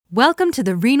Welcome to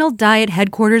the Renal Diet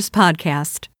Headquarters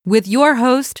podcast with your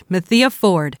host, Mathia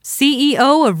Ford,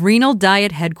 CEO of Renal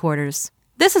Diet Headquarters.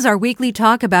 This is our weekly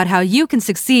talk about how you can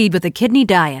succeed with a kidney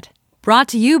diet. Brought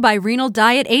to you by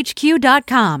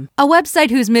RenalDietHQ.com, a website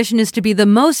whose mission is to be the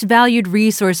most valued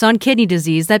resource on kidney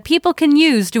disease that people can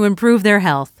use to improve their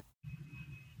health.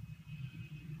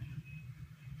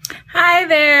 Hi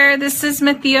there, this is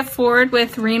Mathia Ford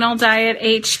with Renal Diet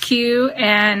HQ,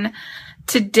 and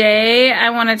today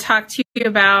I want to talk to you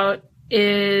about,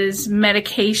 is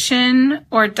medication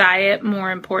or diet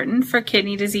more important for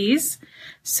kidney disease?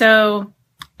 So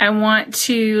I want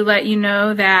to let you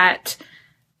know that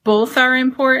both are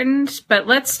important, but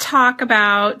let's talk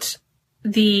about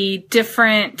the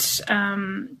different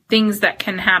things that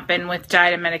can happen with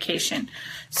diet and medication.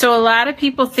 So a lot of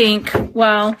people think,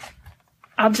 well,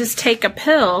 I'll just take a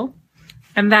pill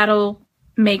and that'll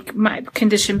make my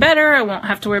condition better. I won't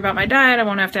have to worry about my diet. I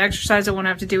won't have to exercise. I won't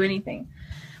have to do anything.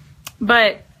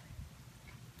 But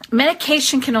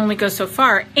medication can only go so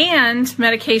far, and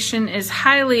medication is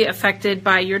highly affected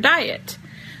by your diet.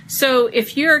 So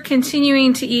if you're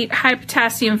continuing to eat high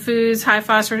potassium foods, high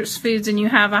phosphorus foods, and you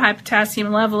have a high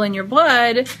potassium level in your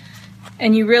blood,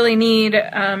 and you really need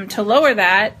to lower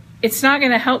that, it's not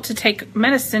going to help to take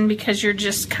medicine because you're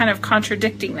just kind of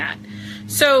contradicting that.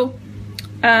 So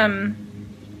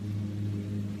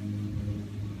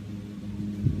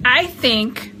I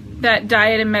think that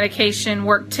diet and medication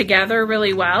work together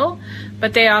really well,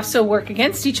 but they also work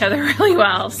against each other really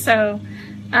well. So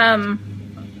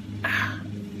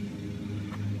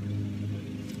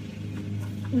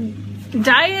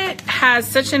diet has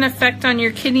such an effect on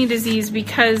your kidney disease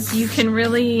because you can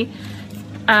really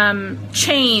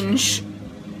change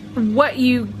what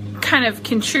you kind of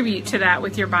contribute to that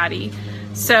with your body.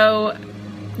 So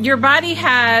your body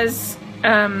has,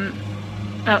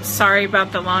 sorry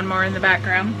about the lawnmower in the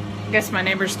background. I guess my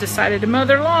neighbors decided to mow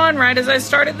their lawn right as I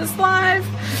started this live.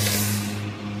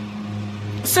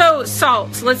 So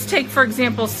salt, let's take for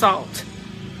example salt.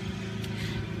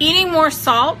 Eating more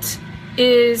salt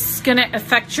is going to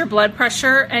affect your blood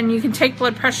pressure, and you can take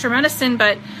blood pressure medicine,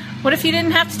 but what if you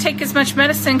didn't have to take as much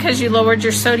medicine because you lowered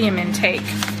your sodium intake?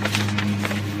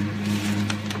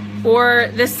 Or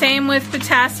the same with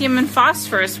potassium and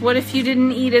phosphorus. What if you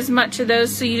didn't eat as much of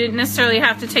those, so you didn't necessarily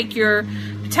have to take your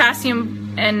potassium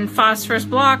and phosphorus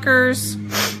blockers?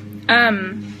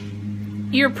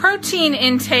 Your protein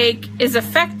intake is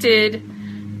affected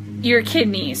your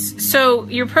kidneys. So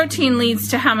your protein leads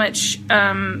to how much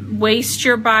waste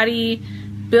your body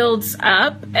builds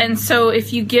up, and so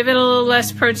if you give it a little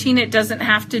less protein, it doesn't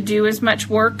have to do as much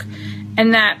work,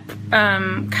 and that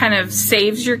kind of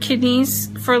saves your kidneys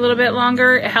for a little bit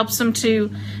longer. It helps them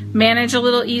to manage a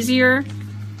little easier.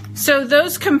 So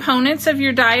those components of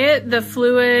your diet, the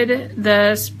fluid,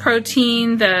 the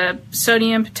protein, the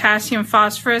sodium, potassium,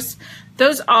 phosphorus,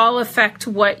 those all affect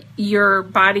what your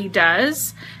body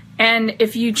does. And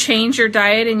if you change your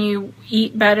diet and you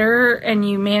eat better and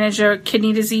you manage a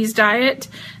kidney disease diet,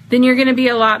 then you're going to be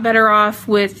a lot better off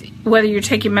with whether you're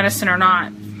taking medicine or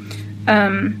not.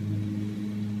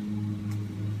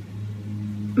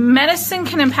 Medicine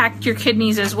can impact your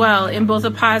kidneys as well in both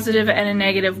a positive and a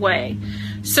negative way.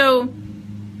 So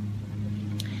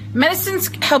medicines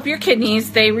help your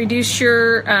kidneys. They reduce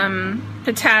your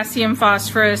potassium,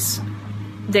 phosphorus.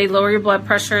 They lower your blood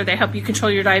pressure. They help you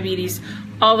control your diabetes.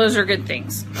 All those are good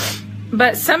things.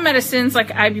 But some medicines like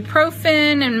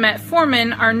ibuprofen and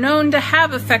metformin are known to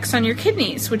have effects on your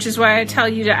kidneys, which is why I tell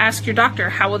you to ask your doctor,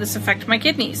 how will this affect my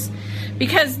kidneys?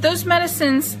 Because those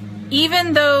medicines,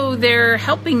 even though they're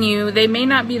helping you, they may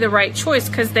not be the right choice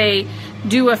because they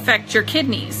do affect your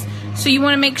kidneys. So you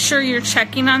want to make sure you're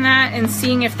checking on that and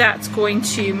seeing if that's going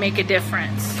to make a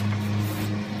difference.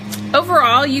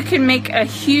 Overall, you can make a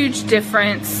huge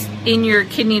difference in your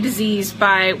kidney disease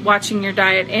by watching your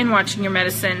diet and watching your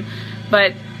medicine.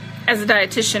 But as a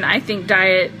dietitian, I think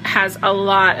diet has a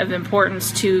lot of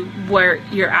importance to where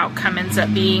your outcome ends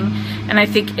up being. And I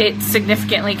think it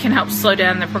significantly can help slow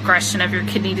down the progression of your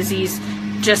kidney disease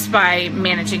just by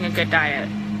managing a good diet.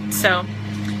 So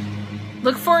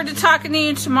look forward to talking to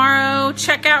you tomorrow.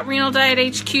 Check out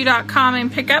RenalDietHQ.com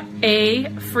and pick up a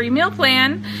free meal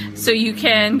plan so you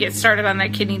can get started on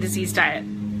that kidney disease diet.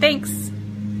 Thanks.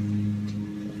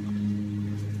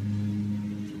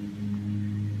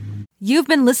 You've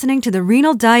been listening to the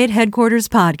Renal Diet Headquarters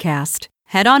podcast.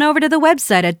 Head on over to the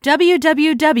website at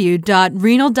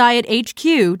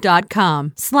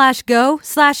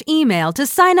www.renaldiethq.com/go/email to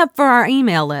sign up for our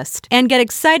email list and get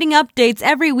exciting updates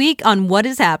every week on what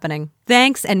is happening.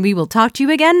 Thanks, and we will talk to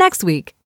you again next week.